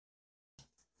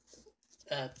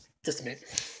Just a minute.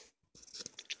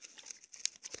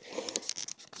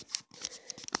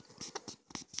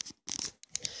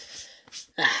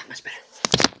 Much better.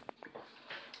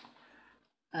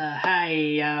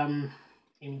 Hi,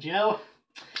 I'm Joe.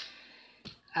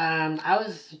 I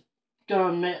was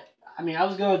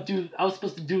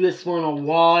supposed to do this one a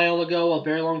while ago, a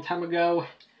very long time ago.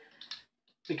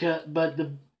 But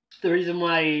the reason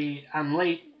why I'm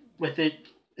late with it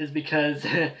is because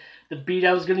the beat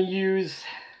I was gonna use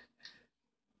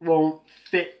won't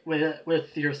fit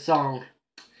with your song.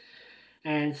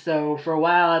 And so for a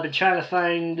while I've been trying to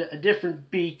find a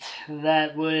different beat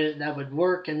that would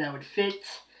work and that would fit,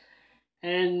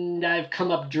 and I've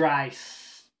come up dry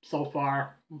so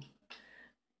far.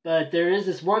 But there is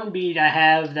this one beat I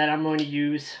have that I'm going to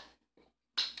use.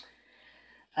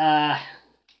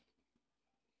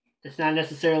 It's not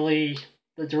necessarily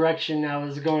the direction I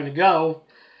was going to go.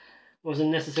 Wasn't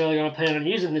necessarily going to plan on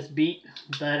using this beat,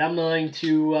 but I'm going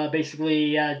to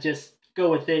basically just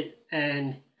go with it,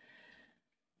 and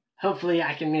hopefully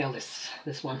I can nail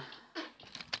this one.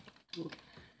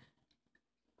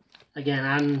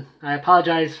 Again, I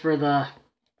apologize for the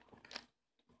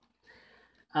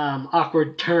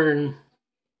awkward turn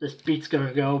this beat's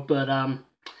gonna go, but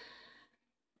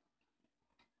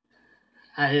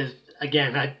I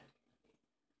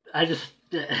just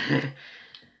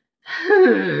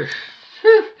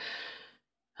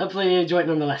hopefully you enjoy it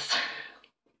nonetheless.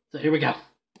 So here we go.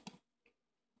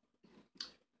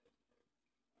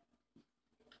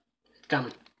 It's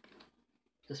coming.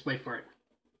 Just wait for it.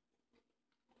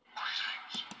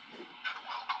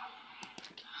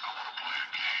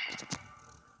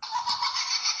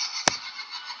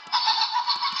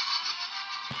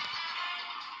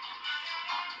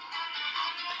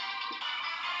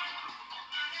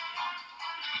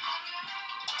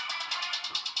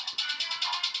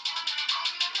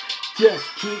 Just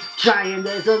keep trying,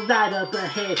 there's a light up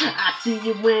ahead. I see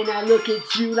it when I look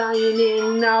at you lying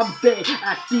in our bed.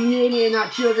 I see it in our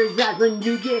children's eyes when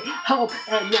you get home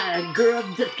at night. Girl,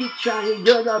 just keep trying,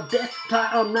 you're the best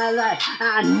part of my life.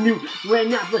 I knew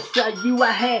when I first saw you I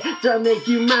had to make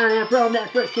you mine. And from that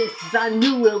first kiss I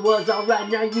knew it was alright.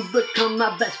 Now you become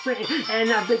my best friend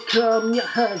and I've become your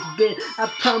husband. I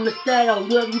promise that I'll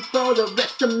love you for the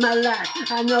rest of my life.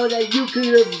 I know that you could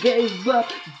have gave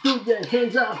up, threw your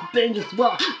hands up and just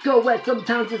walk away.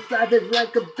 Sometimes this life is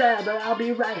like a battle, but I'll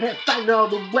be right here fighting all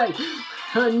the way.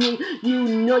 Honey, you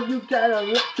know you got a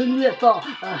lot to live for.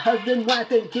 A husband,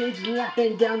 wife, and kids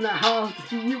laughing down the hall to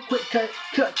see you quick cut,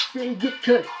 see you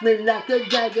cut me like a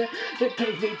dagger. It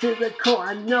pains me to the core.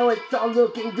 I know it's all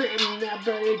looking grim now,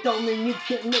 but it don't mean you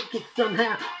can't make it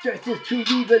somehow. Stress is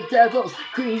truly the devil's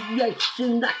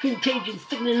creation, like contagion,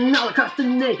 sickening all across the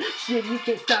nation. You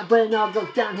can't stop when it all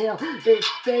goes downhill. If it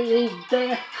ain't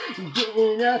there,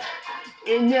 getting up,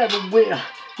 it never will.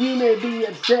 You may be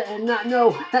upset and not know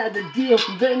how to deal.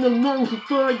 Been alone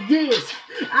for years,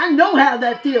 I know how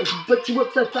that feels. But you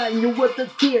with the fight and you with the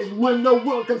tears. When the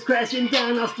world comes crashing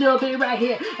down, I'll still be right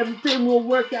here. Everything will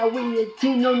work out with your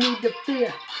team, no need to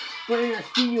fear. When I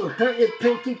see you hurt, it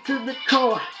pains me to the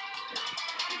core.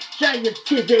 Dry your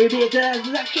tears, baby, cause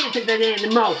I can't take that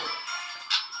anymore.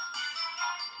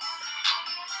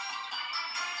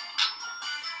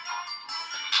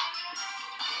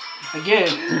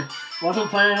 Again, wasn't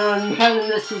planning on having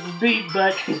this as a beat,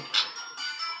 but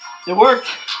it worked.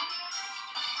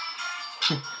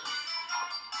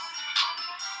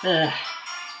 Awkward.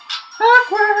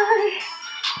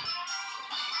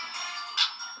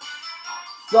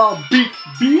 It's all beat,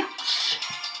 bitch.